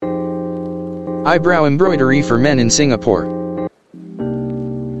Eyebrow embroidery for men in Singapore.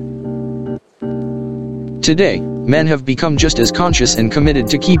 Today, men have become just as conscious and committed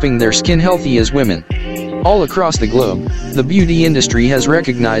to keeping their skin healthy as women. All across the globe, the beauty industry has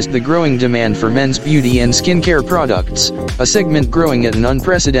recognized the growing demand for men's beauty and skincare products, a segment growing at an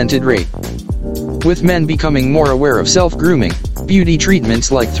unprecedented rate. With men becoming more aware of self-grooming, beauty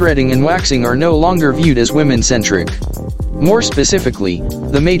treatments like threading and waxing are no longer viewed as women-centric. More specifically,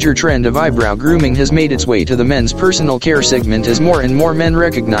 the major trend of eyebrow grooming has made its way to the men's personal care segment as more and more men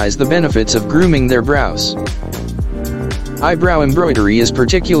recognize the benefits of grooming their brows. Eyebrow embroidery is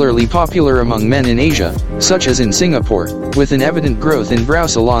particularly popular among men in Asia, such as in Singapore, with an evident growth in brow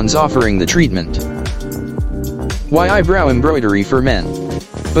salons offering the treatment. Why eyebrow embroidery for men?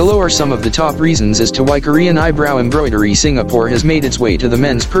 Below are some of the top reasons as to why Korean eyebrow embroidery Singapore has made its way to the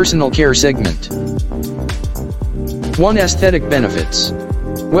men's personal care segment. 1. Aesthetic benefits.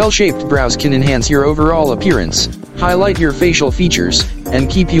 Well-shaped brows can enhance your overall appearance, highlight your facial features, and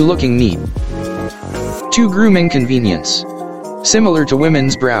keep you looking neat. 2. Grooming convenience. Similar to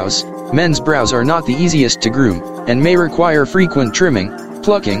women's brows, men's brows are not the easiest to groom, and may require frequent trimming,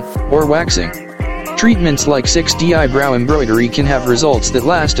 plucking, or waxing. Treatments like 6D eyebrow embroidery can have results that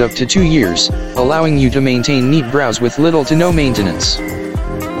last up to 2 years, allowing you to maintain neat brows with little to no maintenance.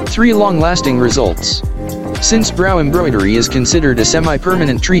 3. Long-lasting results. Since brow embroidery is considered a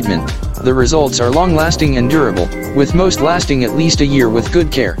semi-permanent treatment, the results are long-lasting and durable, with most lasting at least a year with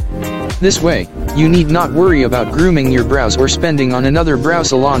good care. This way, you need not worry about grooming your brows or spending on another brow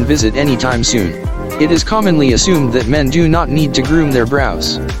salon visit anytime soon. It is commonly assumed that men do not need to groom their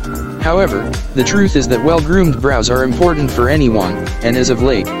brows. However, the truth is that well-groomed brows are important for anyone, and as of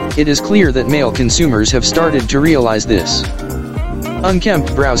late, it is clear that male consumers have started to realize this.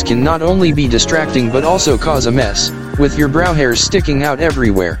 Unkempt brows can not only be distracting but also cause a mess, with your brow hairs sticking out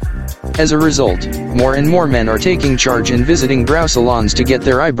everywhere. As a result, more and more men are taking charge and visiting brow salons to get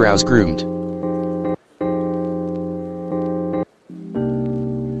their eyebrows groomed.